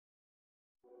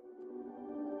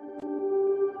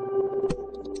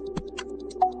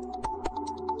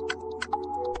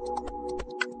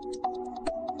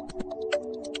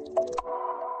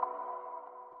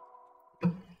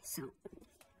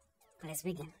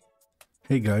Let's begin.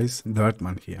 Hey guys, the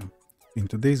Artmann here. In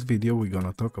today's video we're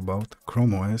gonna talk about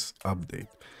Chrome OS update,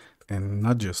 and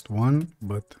not just one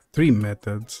but 3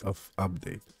 methods of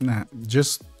update. Nah,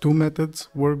 just 2 methods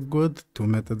work good. 2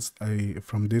 methods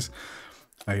from this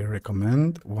I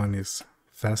recommend. One is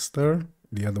faster,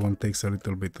 the other one takes a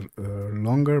little bit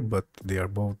longer, but they are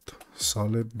both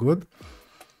solid good.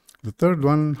 The third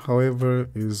one, however,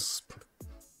 is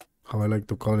how I like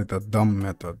to call it, a dumb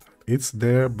method. It's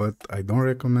there, but I don't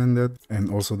recommend it,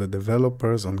 and also the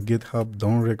developers on GitHub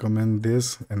don't recommend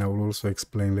this, and I will also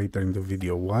explain later in the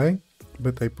video why.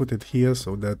 But I put it here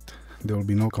so that there will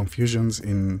be no confusions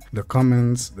in the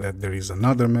comments that there is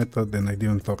another method and I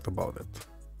didn't talk about it.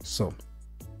 So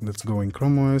let's go in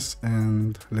Chrome OS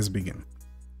and let's begin.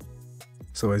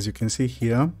 So as you can see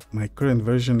here, my current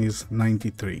version is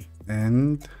 93,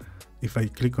 and if I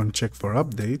click on check for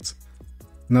updates,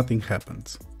 nothing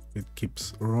happens. It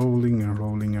keeps rolling and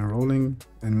rolling and rolling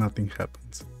and nothing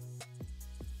happens.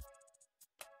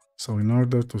 So in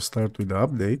order to start with the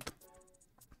update,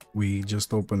 we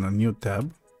just open a new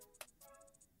tab,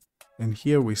 and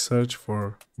here we search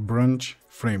for Brunch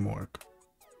Framework.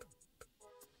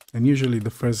 And usually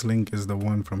the first link is the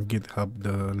one from GitHub,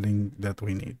 the link that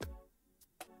we need.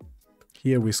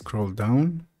 Here we scroll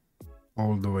down,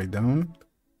 all the way down,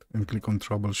 and click on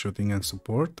Troubleshooting and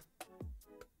Support.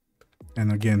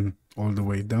 And again, all the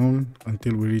way down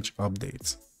until we reach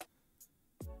Updates.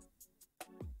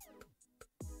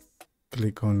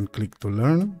 Click on Click to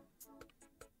Learn.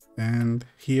 And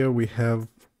here we have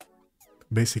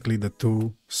basically the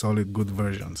 2 solid good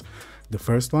versions. The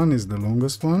first one is the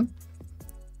longest one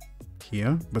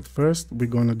here, but first we're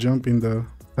gonna jump in the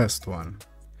fast one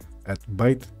at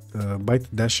Byte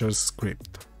Dasher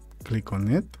script. Click on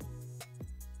it,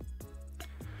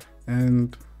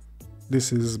 and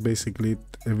this is basically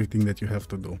everything that you have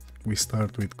to do. We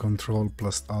start with Ctrl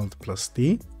plus Alt plus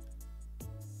T,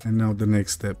 and now the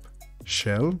next step,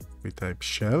 shell. We type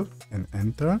shell and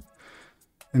enter,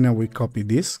 and now we copy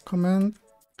this command,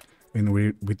 and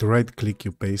with right click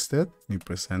you paste it, you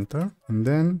press enter, and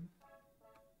then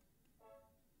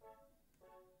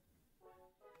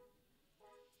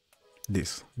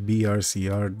this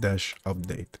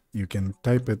brcr-update. You can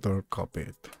type it or copy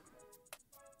it.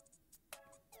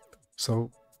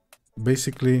 So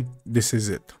basically this is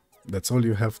it. That's all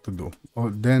you have to do.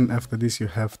 Then after this you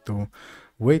have to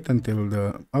wait until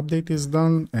the update is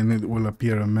done, and it will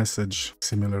appear a message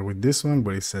similar with this one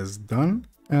where it says done,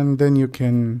 and then you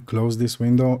can close this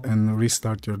window and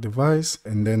restart your device,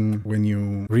 and then when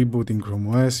you reboot in Chrome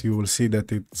OS you will see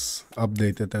that it's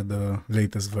updated at the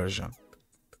latest version.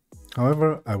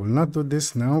 However, I will not do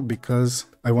this now because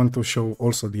I want to show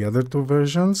also the other 2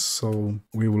 versions. So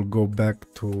we will go back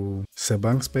to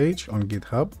Sebang's page on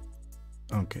GitHub.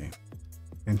 Okay,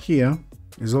 and here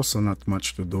is also not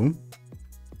much to do.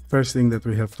 First thing that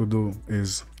we have to do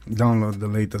is download the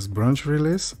latest Brunch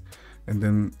release, and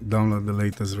then download the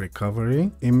latest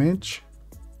recovery image.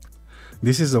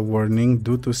 This is a warning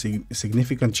due to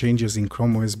significant changes in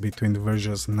Chrome OS between the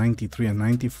versions 93 and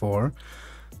 94.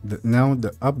 Now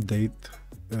the update,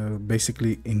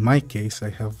 basically in my case I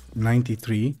have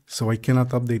 93, so I cannot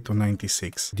update to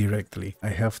 96 directly. I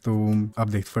have to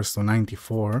update first to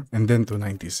 94 and then to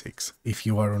 96. If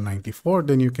you are on 94,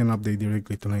 then you can update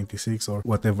directly to 96 or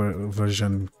whatever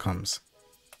version comes.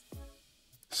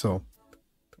 So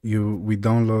we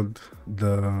download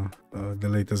the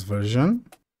latest version,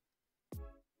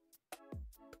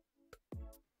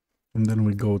 and then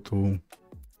we go to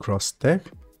cross-tech.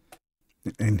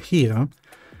 And here,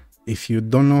 if you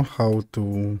don't know how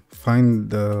to find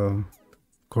the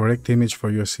correct image for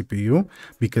your CPU,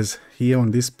 because here on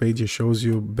this page it shows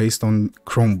you based on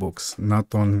Chromebooks,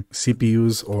 not on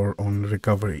CPUs or on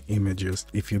recovery images.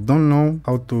 If you don't know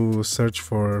how to search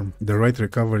for the right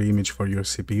recovery image for your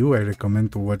CPU, I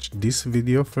recommend to watch this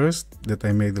video first that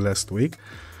I made last week.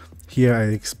 Here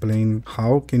I explain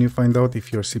how can you find out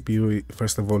if your CPU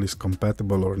first of all is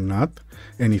compatible or not,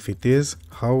 and if it is,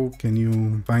 how can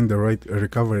you find the right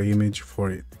recovery image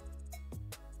for it.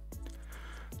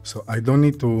 So I don't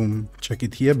need to check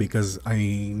it here because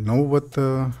I know what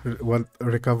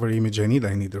recovery image I need.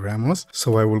 I need Ramos.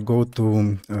 So I will go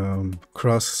to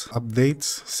cross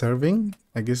updates serving,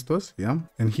 I guess it was, yeah.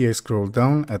 And here I scroll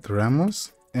down at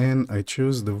Ramos and I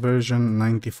choose the version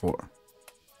 94.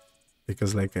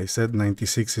 Because like I said,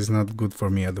 96 is not good for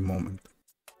me at the moment.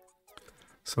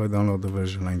 So I download the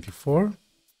version 94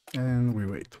 and we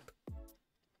wait.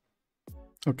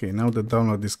 Okay, now the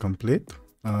download is complete.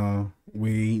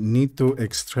 We need to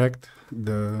extract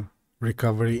the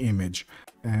recovery image,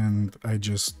 and I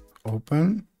just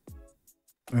open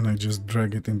and I just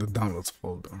drag it in the downloads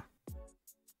folder.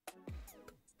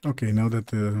 Okay, now that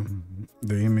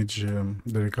the image,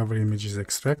 the recovery image is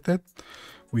extracted,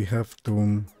 we have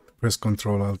to press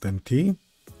Ctrl Alt and T,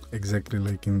 exactly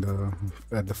like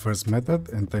at the first method,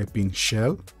 and type in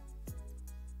shell.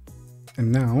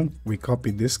 And now we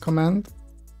copy this command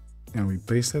and we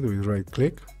paste it with right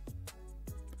click.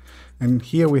 And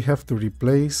here we have to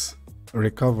replace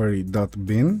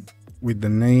recovery.bin with the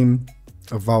name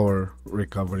of our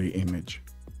recovery image.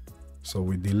 So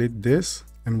we delete this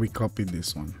and we copy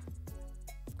this one.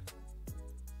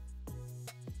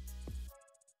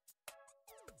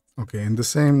 Okay, and the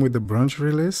same with the branch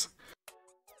release.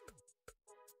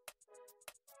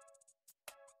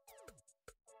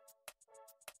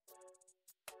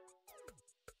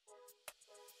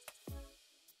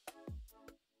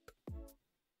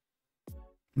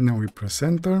 Now we press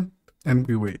enter and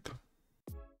we wait.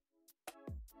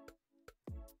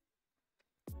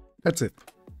 That's it.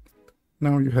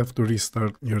 Now you have to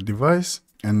restart your device,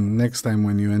 and next time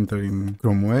when you enter in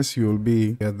Chrome OS, you will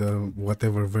be at the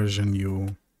whatever version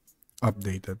you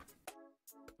updated.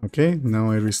 Okay, now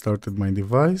I restarted my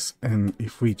device, and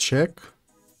if we check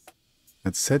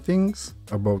at settings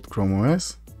about Chrome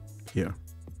OS, here,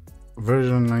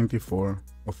 version 94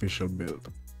 official build.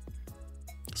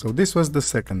 So this was the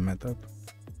second method.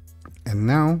 And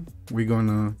now we're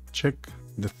gonna check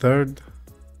the third,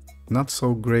 not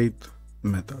so great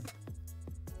method.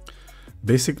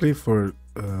 Basically for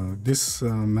this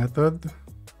method,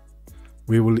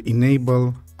 we will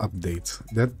enable updates.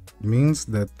 That means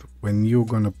that when you're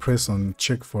gonna press on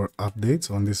check for updates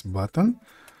on this button,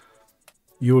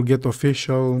 you will get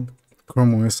official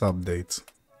Chrome OS updates.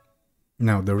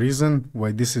 Now the reason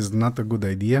why this is not a good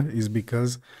idea is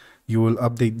because you will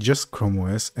update just Chrome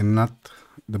OS and not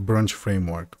the Brunch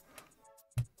framework.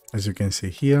 As you can see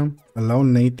here, allow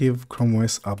native Chrome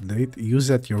OS update, use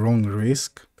at your own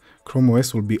risk. Chrome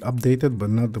OS will be updated but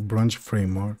not the Brunch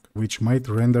framework, which might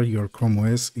render your Chrome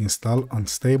OS install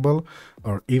unstable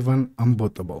or even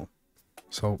unbootable.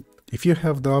 So if you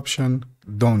have the option,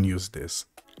 don't use this.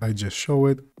 I just show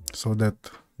it so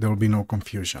that there will be no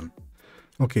confusion.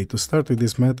 Okay, to start with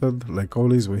this method, like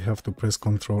always, we have to press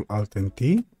Ctrl Alt and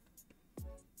T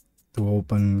to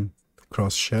open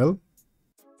cross shell,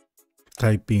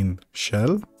 type in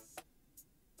shell,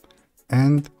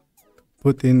 and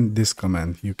put in this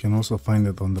command. You can also find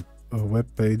it on the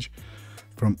web page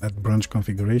from at branch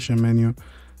configuration menu,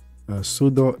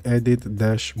 sudo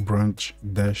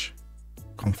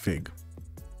edit-brunch-config,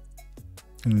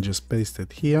 and just paste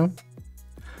it here.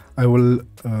 I will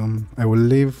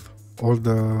leave all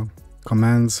the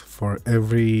commands for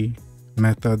every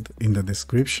method in the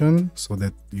description so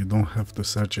that you don't have to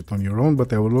search it on your own,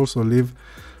 but I will also leave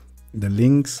the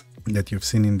links that you've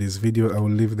seen in this video. I will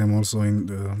leave them also in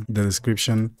the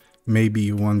description. Maybe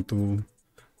you want to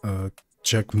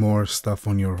check more stuff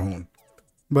on your own,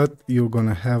 but you're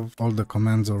gonna have all the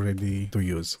commands already to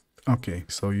use. Okay,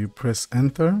 so you press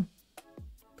enter,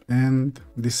 and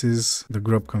this is the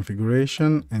grub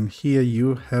configuration, and here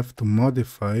you have to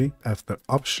modify after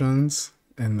options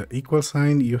and the equal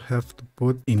sign, you have to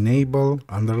put enable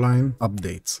underline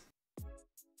updates.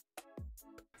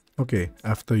 Okay,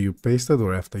 after you pasted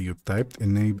or after you typed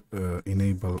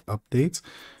enable updates,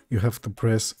 you have to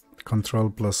press Ctrl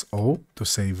plus O to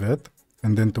save it,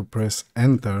 and then to press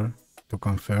enter to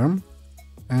confirm,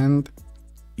 and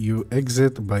you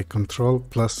exit by Ctrl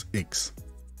plus X,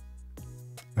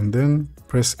 and then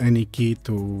press any key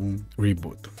to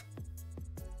reboot.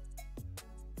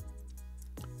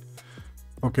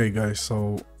 Okay guys,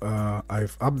 so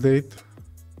I've updated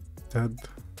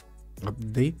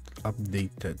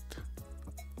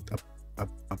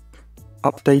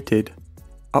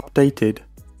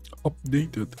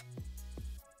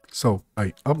So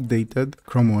I updated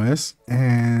Chrome OS,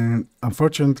 and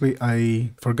unfortunately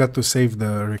I forgot to save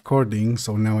the recording,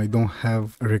 so now I don't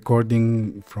have a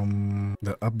recording from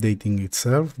the updating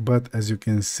itself, but as you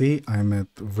can see I'm at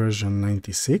version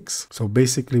 96. So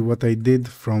basically what I did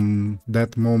from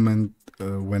that moment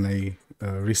when I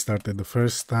restarted the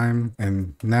first time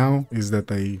and now is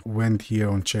that I went here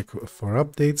on check for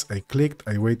updates, I clicked,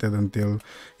 I waited until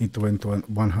it went to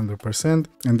 100%,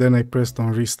 and then I pressed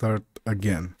on restart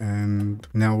again, and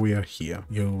now we are here.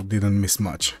 You didn't miss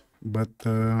much. But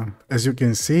as you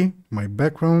can see, my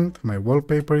background, my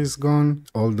wallpaper is gone,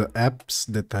 all the apps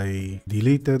that I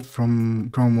deleted from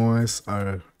Chrome OS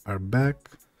are back.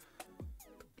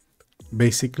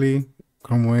 Basically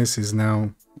Chrome OS is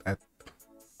now at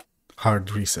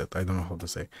hard reset, I don't know how to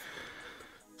say.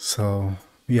 So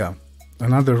yeah,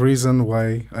 another reason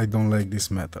why I don't like this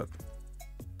method.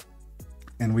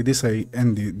 And with this I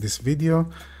end this video.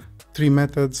 3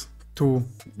 methods, 2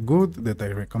 good that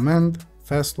I recommend,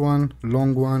 fast one,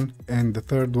 long one, and the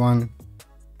third one,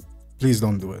 please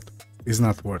don't do it. It's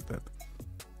not worth it.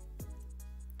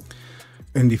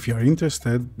 And if you are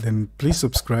interested, then please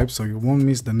subscribe so you won't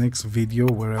miss the next video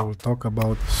where I will talk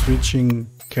about switching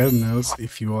kernels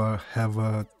if you have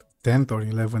a 10th or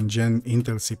 11th gen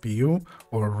Intel CPU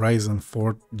or Ryzen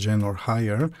 4th gen or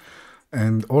higher,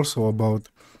 and also about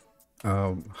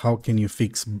how can you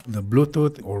fix the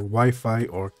Bluetooth or Wi-Fi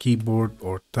or keyboard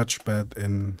or touchpad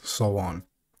and so on.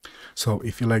 So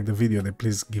if you like the video, then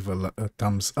please give a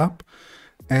thumbs up,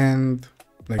 and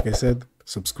like I said,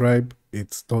 subscribe.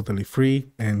 It's totally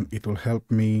free and it will help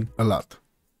me a lot.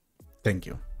 Thank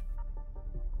you.